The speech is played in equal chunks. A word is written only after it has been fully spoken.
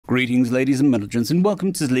Greetings, ladies and gentlemen, and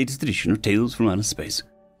welcome to the latest edition of Tales from Outer Space,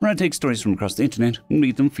 where I take stories from across the internet and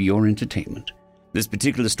read them for your entertainment. This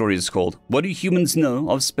particular story is called What Do Humans Know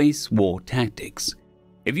of Space War Tactics?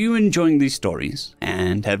 If you're enjoying these stories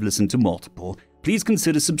and have listened to multiple, please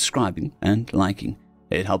consider subscribing and liking.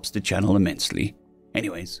 It helps the channel immensely.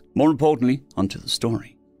 Anyways, more importantly, onto the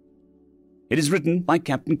story. It is written by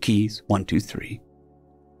Captain Keys 123.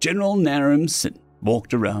 General Naram Sin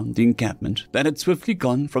walked around the encampment that had swiftly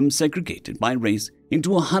gone from segregated by race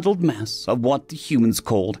into a huddled mass of what the humans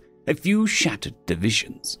called a few shattered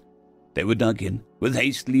divisions. They were dug in, with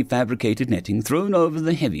hastily fabricated netting thrown over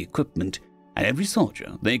the heavy equipment, and every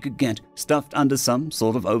soldier they could get stuffed under some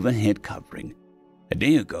sort of overhead covering. A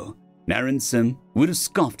day ago, Naran Sim would have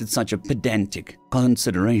scoffed at such a pedantic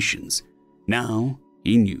considerations. Now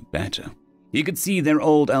he knew better. He could see their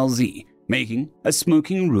old LZ making a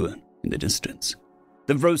smoking ruin in the distance.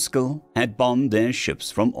 The Vroskil had bombed their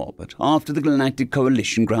ships from orbit after the Galactic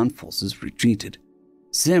Coalition ground forces retreated.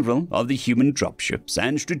 Several of the human dropships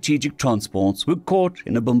and strategic transports were caught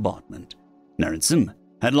in a bombardment. Naran Sim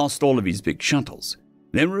had lost all of his big shuttles.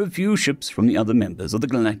 There were a few ships from the other members of the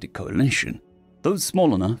Galactic Coalition, those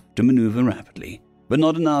small enough to maneuver rapidly, but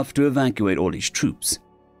not enough to evacuate all his troops.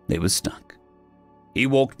 They were stuck. He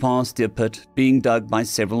walked past the pit being dug by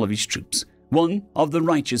several of his troops. One of the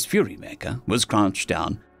righteous Fury Maker was crouched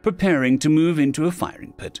down, preparing to move into a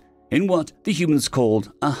firing pit, in what the humans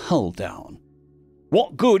called a hull down.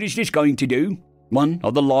 "What good is this going to do?" one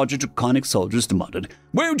of the larger draconic soldiers muttered.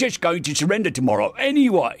 "We're just going to surrender tomorrow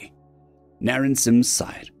anyway." Naran Sim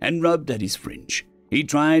sighed and rubbed at his fringe. He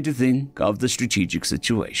tried to think of the strategic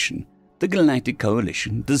situation. The Galactic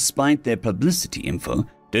Coalition, despite their publicity info,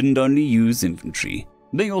 didn't only use infantry.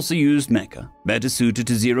 They also used mecha, better suited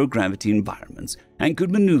to zero-gravity environments, and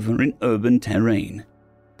could maneuver in urban terrain.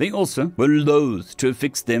 They also were loath to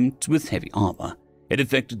affix them with heavy armor. It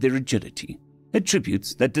affected their agility,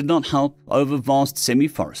 attributes that did not help over vast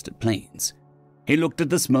semi-forested plains. He looked at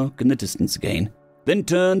the smoke in the distance again, then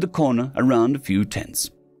turned the corner around a few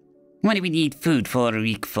tents. "What do we need food for a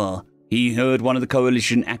week for?" he heard one of the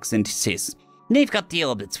Coalition accent hiss. "They've got the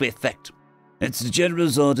orbits, we're effect." "It's the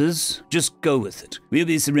General's orders. Just go with it. We'll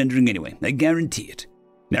be surrendering anyway, I guarantee it."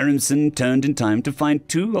 Naramson turned in time to find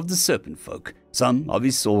two of the serpent folk, some of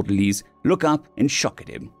his orderlies, look up and shock at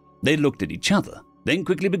him. They looked at each other, then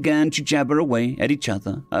quickly began to jabber away at each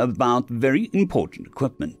other about very important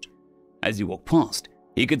equipment. As he walked past,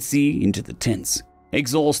 he could see into the tents.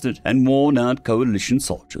 Exhausted and worn-out Coalition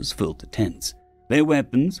soldiers filled the tents. Their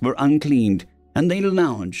weapons were uncleaned, and they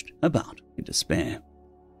lounged about in despair.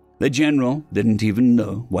 The general didn't even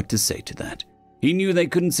know what to say to that. He knew they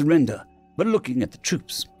couldn't surrender, but looking at the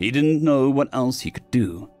troops, he didn't know what else he could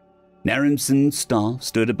do. Naramson's staff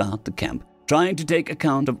stood about the camp, trying to take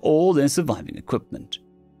account of all their surviving equipment.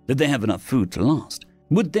 Did they have enough food to last?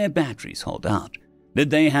 Would their batteries hold out?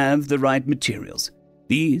 Did they have the right materials?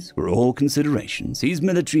 These were all considerations his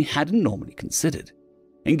military hadn't normally considered.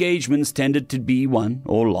 Engagements tended to be won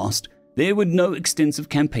or lost. There were no extensive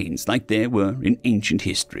campaigns like there were in ancient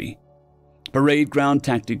history. Parade ground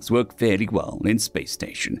tactics work fairly well in Space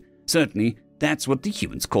Station. Certainly, that's what the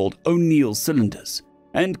humans called O'Neill cylinders,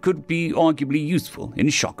 and could be arguably useful in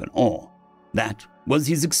shock and awe. That was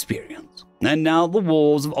his experience. And now the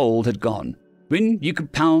wars of old had gone, when you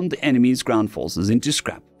could pound the enemy's ground forces into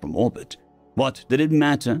scrap from orbit. What did it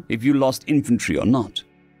matter if you lost infantry or not?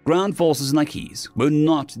 Ground forces like his were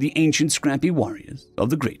not the ancient scrappy warriors of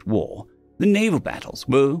the Great War. The naval battles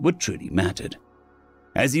were what truly mattered.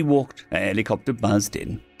 As he walked, a helicopter buzzed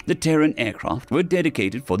in. The Terran aircraft were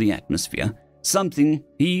dedicated for the atmosphere, something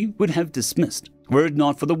he would have dismissed were it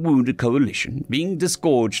not for the wounded Coalition being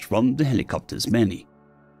disgorged from the helicopter's belly.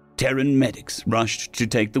 Terran medics rushed to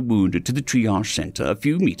take the wounded to the triage center a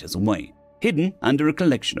few meters away, hidden under a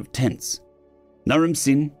collection of tents. Naram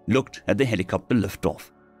Sin looked at the helicopter liftoff.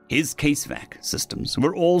 His CaseVac systems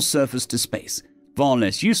were all surface to space, far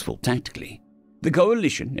less useful tactically. The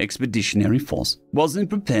Coalition Expeditionary Force wasn't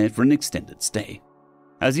prepared for an extended stay.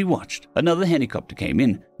 As he watched, another helicopter came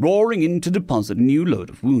in, roaring in to deposit a new load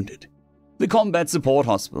of wounded. The combat support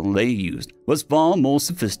hospital they used was far more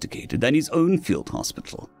sophisticated than his own field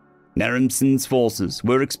hospital. Naramson's forces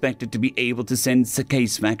were expected to be able to send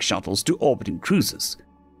CaseVac shuttles to orbiting cruisers.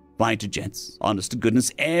 Fighter jets,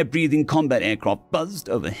 honest-to-goodness air-breathing combat aircraft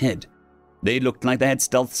buzzed overhead. They looked like they had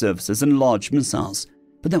stealth services and large missiles,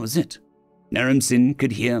 but that was it. Naram-Sin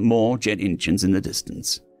could hear more jet engines in the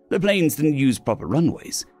distance. The planes didn't use proper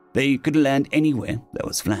runways. They could land anywhere that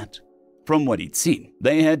was flat. From what he'd seen,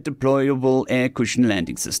 they had deployable air cushion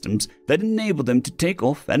landing systems that enabled them to take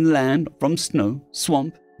off and land from snow,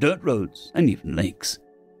 swamp, dirt roads, and even lakes.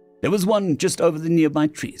 There was one just over the nearby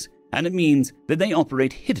trees, and it means that they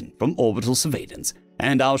operate hidden from orbital surveillance,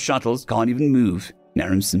 and our shuttles can't even move,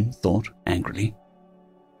 Naramson thought angrily.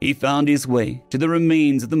 He found his way to the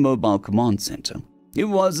remains of the mobile command center. It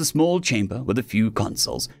was a small chamber with a few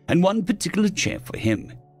consoles, and one particular chair for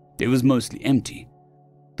him. It was mostly empty.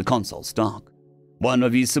 The console's dark. One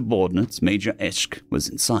of his subordinates, Major Eschk, was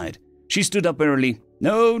inside. She stood up wearily.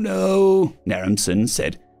 "No, no," Naramson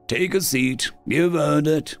said. "Take a seat. You've earned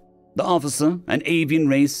it." The officer, an avian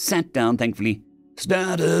race, sat down thankfully.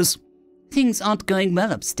 "Status?" "Things aren't going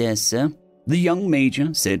well upstairs, sir," the young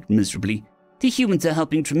major said miserably. "The humans are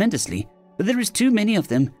helping tremendously, but there is too many of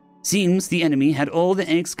them. Seems the enemy had all the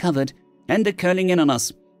eggs covered, and they're curling in on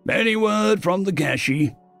us." "Any word from the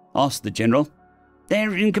Kashi?" asked the general.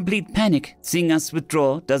 "They're in complete panic. Seeing us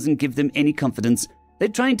withdraw doesn't give them any confidence. They're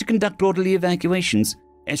trying to conduct orderly evacuations,"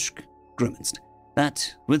 Eschk grimaced.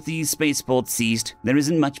 "But with these spaceports seized, there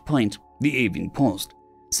isn't much point." The avian paused.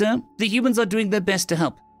 "Sir, the humans are doing their best to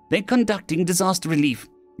help. They're conducting disaster relief."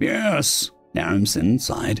 "Yes," Naramson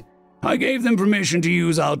sighed. "I gave them permission to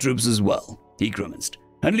use our troops as well," he grimaced.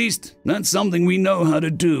 "At least, that's something we know how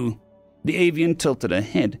to do." The avian tilted her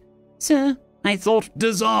head. "Sir, I thought—"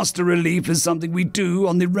 "Disaster relief is something we do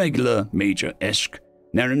on the regular, Major Eschk,"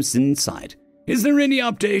 Naramson sighed. "Is there any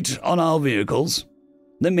update on our vehicles?"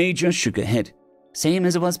 The major shook her head. "Same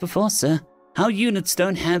as it was before, sir. Our units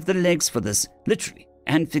don't have the legs for this, literally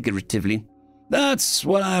and figuratively." "That's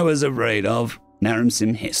what I was afraid of,"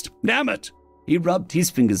 Naramson hissed. "Damn it!" He rubbed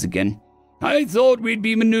his fingers again. "I thought we'd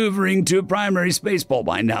be maneuvering to a primary spaceport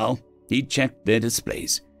by now." He checked their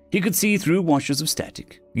displays. He could see through washes of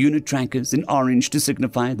static, unit trackers in orange to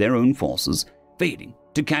signify their own forces, fading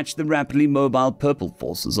to catch the rapidly mobile purple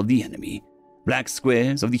forces of the enemy. Black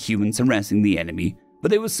squares of the humans harassing the enemy,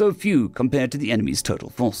 but they were so few compared to the enemy's total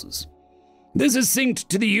forces. "This is synced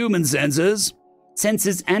to the human sensors."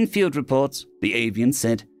 "Sensors and field reports," the avian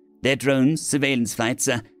said. "They're drones, surveillance flights,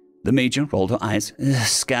 The major rolled her eyes.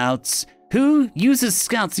 "Scouts. Who uses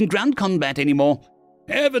scouts in ground combat anymore?"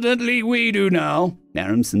 "Evidently we do now,"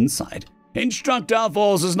 Naramson sighed. "Instruct our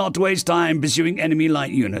forces not to waste time pursuing enemy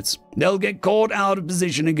light units. They'll get caught out of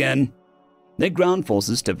position again." Their ground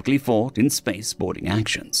forces typically fought in space-boarding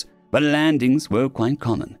actions, but landings were quite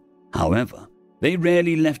common. However, they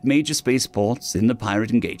rarely left major spaceports in the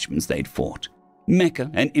pirate engagements they'd fought. Mecha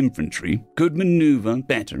and infantry could maneuver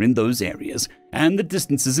better in those areas, and the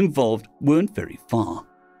distances involved weren't very far.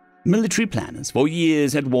 Military planners for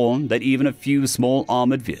years had warned that even a few small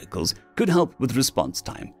armored vehicles could help with response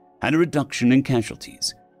time and a reduction in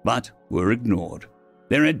casualties, but were ignored.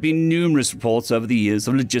 There had been numerous reports over the years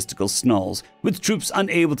of logistical snarls, with troops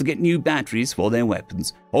unable to get new batteries for their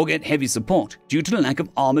weapons or get heavy support due to the lack of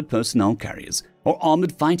armored personnel carriers or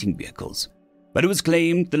armored fighting vehicles. But it was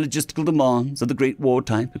claimed the logistical demands of the Great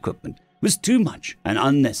War-type equipment was too much and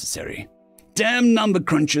unnecessary. "Damn number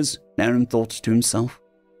crunchers," Naram thought to himself.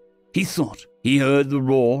 He thought he heard the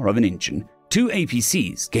roar of an engine. 2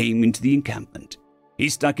 APCs came into the encampment. He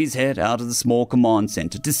stuck his head out of the small command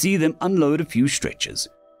center to see them unload a few stretchers.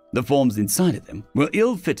 The forms inside of them were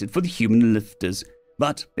ill-fitted for the human lifters,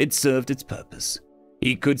 but it served its purpose.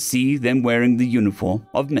 He could see them wearing the uniform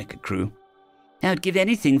of mecha crew. "I'd give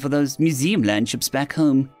anything for those museum landships back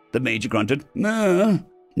home," the major grunted.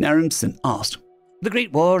 Naramson asked. "The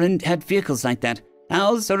Great War had vehicles like that.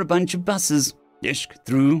 Ours are a bunch of buses." Ishk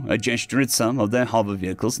threw a gesture at some of their hover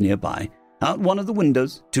vehicles nearby. Out one of the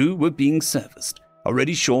windows, 2 were being serviced,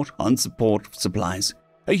 already short on support supplies.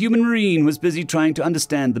 A human marine was busy trying to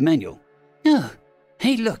understand the manual. "Oh,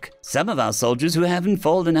 hey look, some of our soldiers who haven't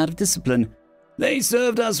fallen out of discipline." "They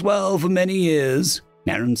served us well for many years,"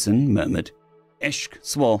 Naramson murmured. Ishk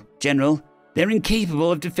swore. "General, they're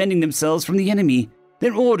incapable of defending themselves from the enemy.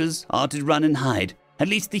 Their orders are to run and hide. At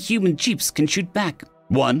least the human jeeps can shoot back."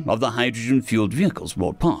 One of the hydrogen-fueled vehicles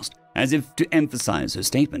roared past, as if to emphasize her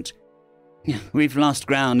statement. "We've lost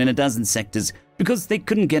ground in a dozen sectors because they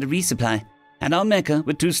couldn't get a resupply, and our mecha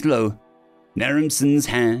were too slow." Naramson's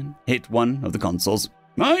hand hit one of the consoles.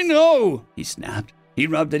 "I know," he snapped. He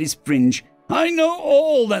rubbed at his fringe. "I know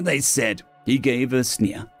all that they said." He gave a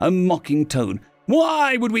sneer, a mocking tone.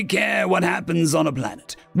 "Why would we care what happens on a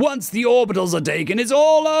planet? Once the orbitals are taken, it's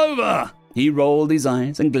all over." He rolled his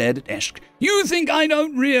eyes and glared at Eschk. "You think I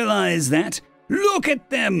don't realize that? Look at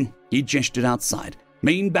them!" He gestured outside.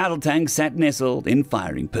 Main battle tanks sat nestled in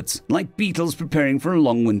firing pits, like beetles preparing for a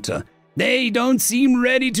long winter. They don't seem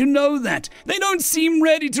ready to know that. They don't seem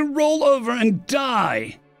ready to roll over and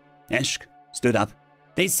die. Eschk stood up.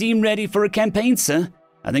 "They seem ready for a campaign, sir.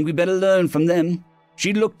 I think we better learn from them."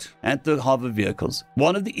 She looked at the hover vehicles.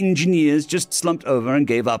 One of the engineers just slumped over and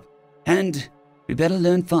gave up. And we better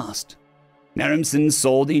learn fast. Naramson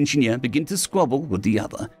saw the engineer begin to squabble with the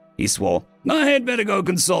other. He swore, I had better go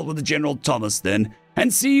consult with the General Thomas then,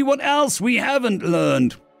 and see what else we haven't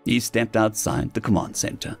learned. He stepped outside the command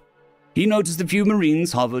center. He noticed a few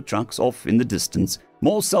Marines' hover trucks off in the distance,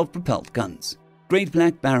 more self-propelled guns. Great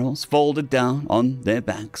black barrels folded down on their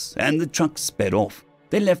backs, and the trucks sped off.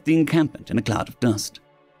 They left the encampment in a cloud of dust.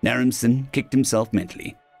 Naramson kicked himself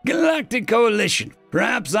mentally. Galactic Coalition.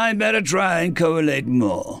 Perhaps I'd better try and collate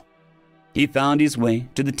more. He found his way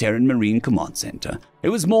to the Terran Marine Command Center. It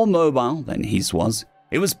was more mobile than his was.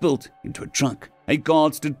 It was built into a truck. A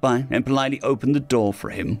guard stood by and politely opened the door for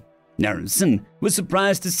him. Naramson was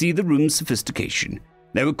surprised to see the room's sophistication.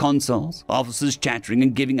 There were consoles, officers chattering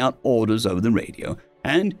and giving out orders over the radio,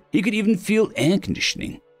 and he could even feel air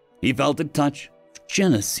conditioning. He felt a touch of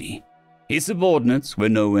jealousy. His subordinates were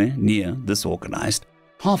nowhere near this organized.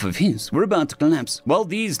 Half of his were about to collapse, while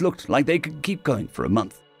these looked like they could keep going for a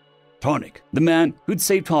month. Tornik, the man who'd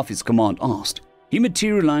saved half his command, asked. He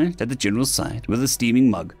materialized at the general's side with a steaming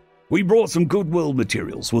mug. We brought some goodwill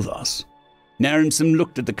materials with us. Naramson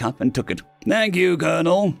looked at the cup and took it. Thank you,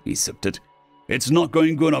 Colonel. He sipped it. It's not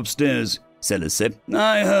going good upstairs, Sellers said.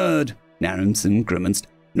 I heard. Naramson grimaced.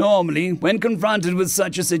 Normally, when confronted with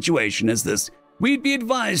such a situation as this, we'd be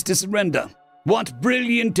advised to surrender. What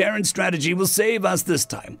brilliant Terran strategy will save us this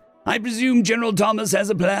time? I presume General Thomas has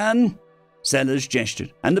a plan? Sellers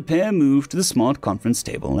gestured, and the pair moved to the smart conference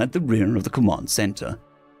table at the rear of the command center.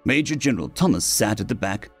 Major General Thomas sat at the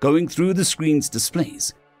back, going through the screen's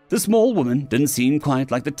displays. The small woman didn't seem quite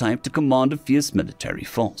like the type to command a fierce military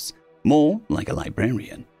force, more like a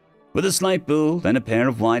librarian. With a slight build and a pair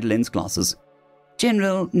of wide lens glasses.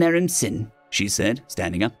 General Naramson, she said,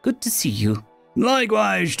 standing up. Good to see you.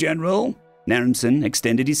 Likewise, General. Naramson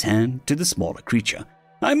extended his hand to the smaller creature.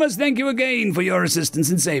 I must thank you again for your assistance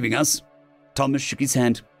in saving us. Thomas shook his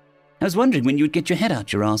hand. I was wondering when you'd get your head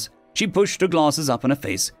out your ass. She pushed her glasses up on her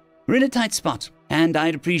face. We're in a tight spot, and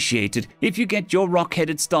I'd appreciate it if you get your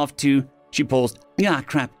rock-headed staff to... She paused. Ah,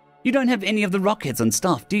 crap. You don't have any of the rockheads on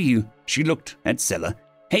staff, do you? She looked at Sella.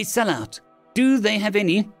 Hey, Sellout, do they have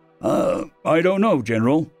any? I don't know,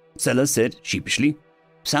 General, Sella said sheepishly.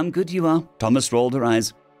 Some good you are. Thomas rolled her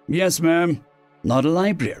eyes. Yes, ma'am. Not a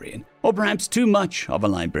librarian, or perhaps too much of a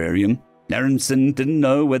librarian. Naramson didn't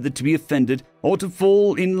know whether to be offended or to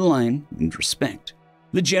fall in line in respect.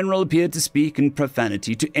 The general appeared to speak in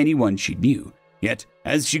profanity to anyone she knew, yet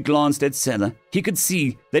as she glanced at Sella, he could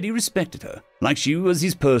see that he respected her, like she was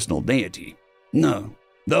his personal deity. No,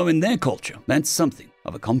 though in their culture, that's something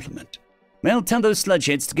of a compliment. Well, tell those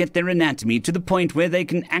sludgeheads to get their anatomy to the point where they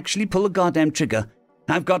can actually pull a goddamn trigger.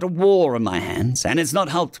 I've got a war on my hands, and it's not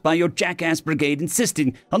helped by your jackass brigade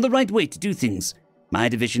insisting on the right way to do things. My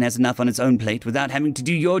division has enough on its own plate without having to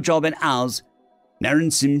do your job and ours.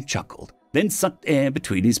 Naramson chuckled, then sucked air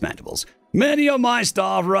between his mandibles. Many of my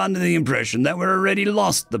staff are under the impression that we're already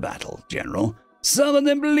lost the battle, General. Some of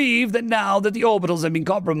them believe that now that the orbitals have been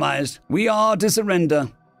compromised, we are to surrender.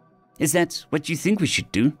 Is that what you think we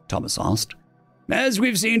should do? Thomas asked. As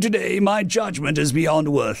we've seen today, my judgment is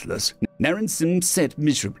beyond worthless, Naramson said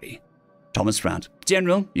miserably. Thomas frowned.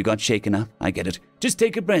 General, you got shaken up. I get it. Just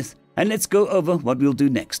take a breath, and let's go over what we'll do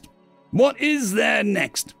next. What is there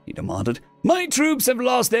next? He demanded. My troops have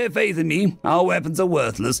lost their faith in me. Our weapons are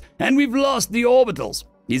worthless, and we've lost the orbitals.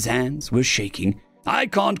 His hands were shaking. I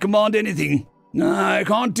can't command anything. I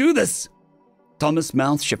can't do this. Thomas'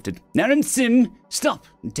 mouth shifted. Naramson, stop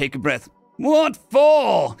and take a breath. What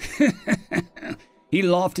for? He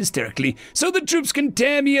laughed hysterically. So the troops can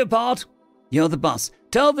tear me apart? You're the boss.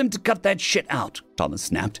 Tell them to cut that shit out, Thomas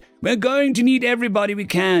snapped. We're going to need everybody we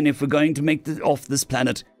can if we're going to make it off this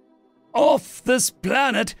planet. Off this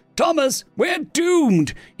planet? Thomas, we're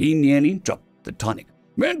doomed. He nearly dropped the tonic.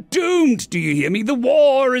 We're doomed, do you hear me? The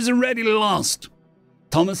war is already lost.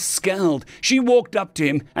 Thomas scowled. She walked up to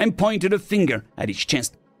him and pointed a finger at his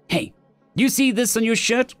chest. Hey, you see this on your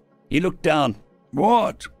shirt? He looked down.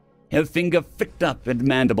 What? Her finger flicked up at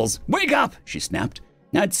mandibles. Wake up, she snapped.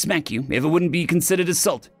 I'd smack you if it wouldn't be considered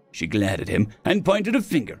assault. She glared at him and pointed a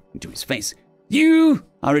finger into his face. You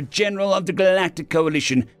are a general of the Galactic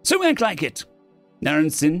Coalition, so act like it.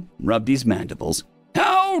 Naramson rubbed his mandibles.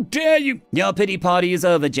 How dare you? Your pity party is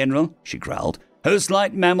over, General, she growled. Her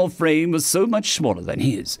slight mammal frame was so much smaller than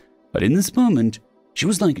his, but in this moment, she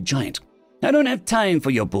was like a giant. I don't have time for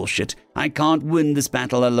your bullshit. I can't win this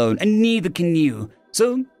battle alone, and neither can you.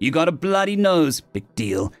 So, you got a bloody nose, big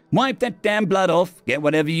deal. Wipe that damn blood off, get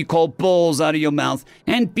whatever you call balls out of your mouth,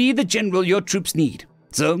 and be the general your troops need.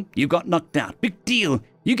 So, you got knocked out. Big deal.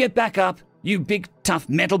 You get back up, you big, tough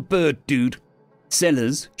metal bird dude.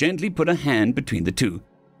 Sellers gently put a hand between the two.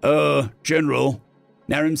 General.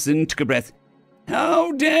 Naramson took a breath.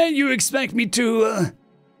 How dare you expect me to,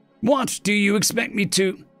 What do you expect me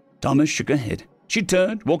to? Thomas shook her head. She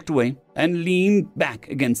turned, walked away, and leaned back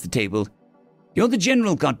against the table. You're the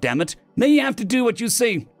general, goddammit. They have to do what you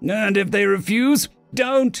say. And if they refuse,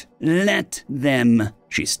 don't let them,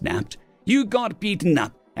 she snapped. You got beaten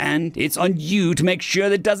up, and it's on you to make sure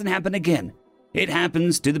that doesn't happen again. It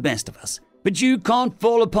happens to the best of us. But you can't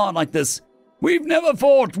fall apart like this. We've never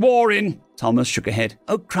fought war in... Thomas shook her head.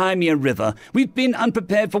 Oh, cry me a river. We've been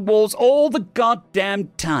unprepared for wars all the goddamn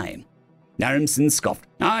time. Naramson scoffed.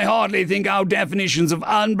 I hardly think our definitions of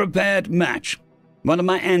unprepared match. One of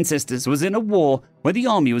my ancestors was in a war where the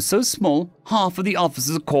army was so small, half of the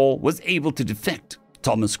officers' corps was able to defect,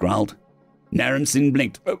 Thomas growled. Naramson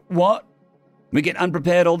blinked. What? We get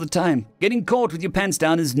unprepared all the time. Getting caught with your pants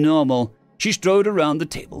down is normal. She strode around the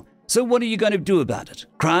table. So what are you going to do about it?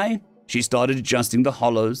 Cry? She started adjusting the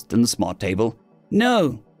hollows in the smart table.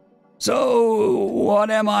 No. So what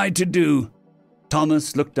am I to do?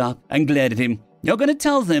 Thomas looked up and glared at him. You're going to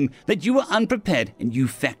tell them that you were unprepared and you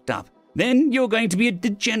fecked up. Then you're going to be the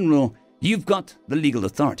general. You've got the legal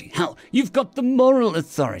authority. Hell, you've got the moral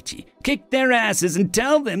authority. Kick their asses and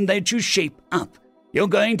tell them that you shape up. You're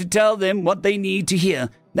going to tell them what they need to hear,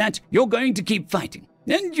 that you're going to keep fighting,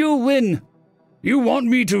 and you'll win. You want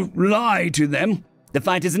me to lie to them? The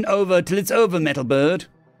fight isn't over till it's over, metal bird,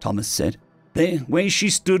 Thomas said. The way she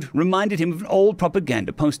stood reminded him of old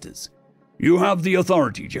propaganda posters. You have the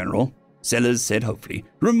authority, General, Sellers said hopefully.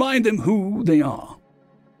 Remind them who they are.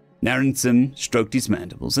 Naranson stroked his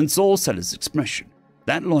mandibles and saw Sellers' expression.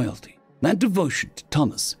 That loyalty, that devotion to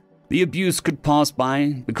Thomas. The abuse could pass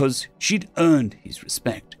by because she'd earned his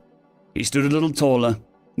respect. He stood a little taller.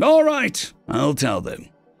 All right, I'll tell them.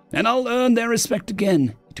 And I'll earn their respect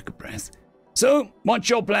again. He took a breath. So, what's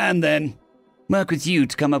your plan then? Work with you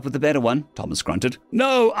to come up with a better one, Thomas grunted.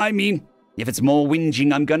 No, I mean, if it's more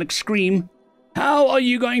whinging, I'm going to scream. How are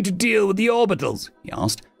you going to deal with the orbitals? He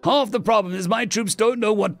asked. Half the problem is my troops don't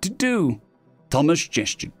know what to do. Thomas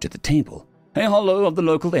gestured to the table. A hollow of the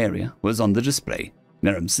local area was on the display.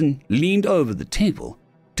 Naramson leaned over the table.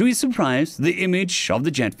 To his surprise, the image of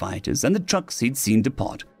the jet fighters and the trucks he'd seen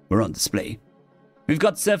depart were on display. We've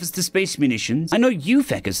got surface-to-space munitions. I know you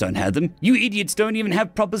feckers don't have them. You idiots don't even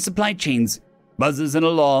have proper supply chains. Buzzers and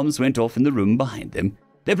alarms went off in the room behind them.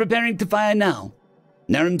 They're preparing to fire now.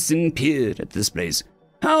 Naramson peered at the displays.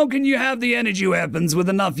 How can you have the energy weapons with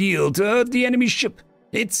enough yield to hurt the enemy ship?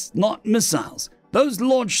 It's not missiles. Those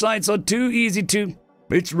launch sites are too easy to...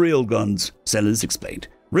 It's railguns, Sellers explained.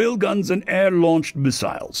 Railguns and air-launched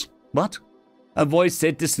missiles. What? A voice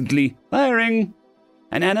said distantly, firing.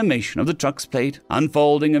 An animation of the trucks played,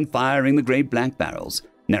 unfolding and firing the grey-black barrels.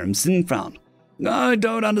 Naramson frowned. I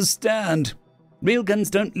don't understand.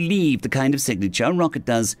 Railguns don't leave the kind of signature a rocket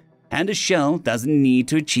does, and a shell doesn't need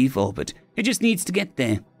to achieve orbit. It just needs to get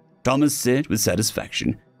there. Thomas said with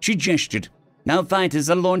satisfaction. She gestured. Now fighters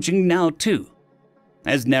are launching now too.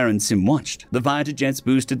 As Naramson watched, the fighter jets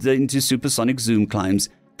boosted into supersonic zoom climbs,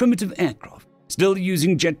 primitive aircraft, still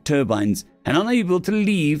using jet turbines and unable to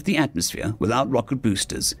leave the atmosphere without rocket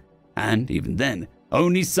boosters, and even then,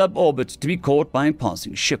 only suborbit to be caught by a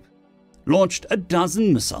passing ship. Launched a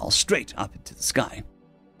dozen missiles straight up into the sky.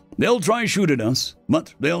 They'll try shoot at us,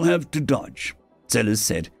 but they'll have to dodge, Sellers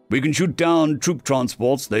said. We can shoot down troop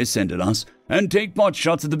transports they send at us and take pot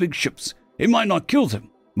shots at the big ships. It might not kill them,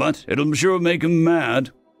 but it'll sure make them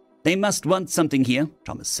mad. They must want something here,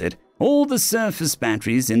 Thomas said. All the surface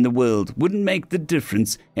batteries in the world wouldn't make the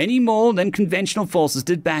difference any more than conventional forces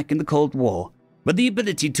did back in the Cold War. But the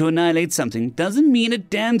ability to annihilate something doesn't mean a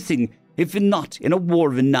damn thing if you're not in a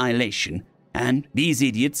war of annihilation. And these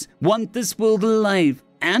idiots want this world alive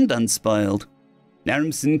and unspoiled.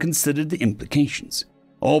 Naramson considered the implications.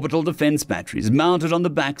 Orbital defense batteries mounted on the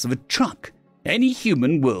backs of a truck. Any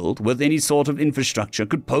human world with any sort of infrastructure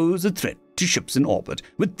could pose a threat to ships in orbit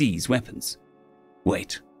with these weapons.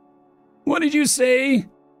 Wait. What did you say?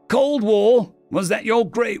 Cold War? Was that your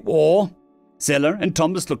Great War? Seller and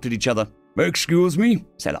Thomas looked at each other. Excuse me?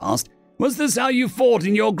 Seller asked. Was this how you fought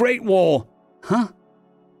in your Great War? Huh?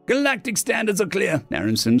 Galactic standards are clear,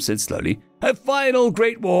 Naramson said slowly. A final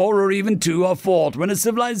Great War or even two are fought when a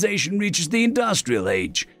civilization reaches the industrial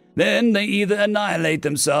age. Then they either annihilate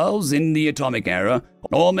themselves in the atomic era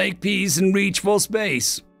or make peace and reach for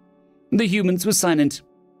space. The humans were silent.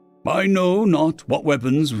 I know not what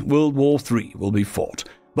weapons World War III will be fought,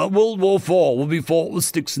 but World War IV will be fought with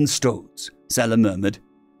sticks and stones, Seller murmured.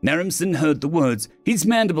 Narimson heard the words. His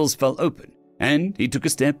mandibles fell open, and he took a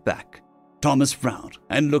step back. Thomas frowned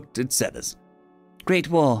and looked at Sellers. Great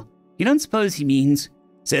War. You don't suppose he means...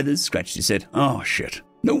 Sellers scratched his head. Oh, shit.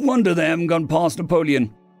 No wonder they haven't gone past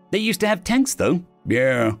Napoleon. They used to have tanks, though.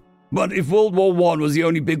 Yeah, but if World War I was the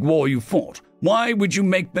only big war you fought, why would you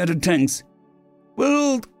make better tanks?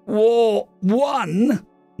 World War I?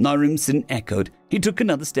 Narimson echoed. He took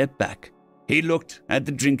another step back. He looked at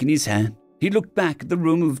the drink in his hand. He looked back at the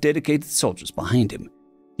room of dedicated soldiers behind him.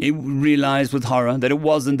 He realized with horror that it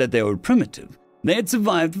wasn't that they were primitive. They had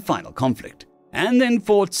survived the final conflict, and then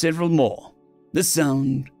fought several more. The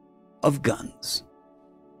sound of guns.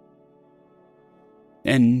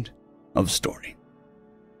 End of story.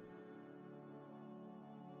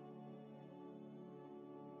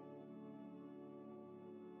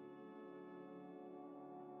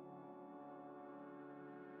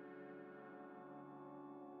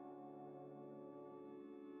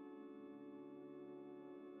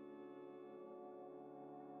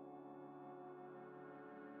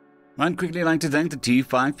 I'd quickly like to thank the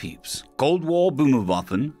T5 peeps: Cold War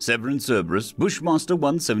Boomerwaffen, Severin Cerberus, Bushmaster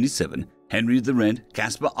 177, Henry the Red,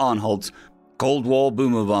 Caspar Arnholtz, Cold War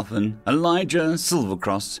Boomerwaffen, Elijah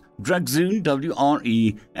Silvercross, Dragzoon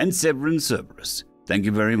WRE, and Severin Cerberus. Thank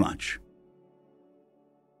you very much.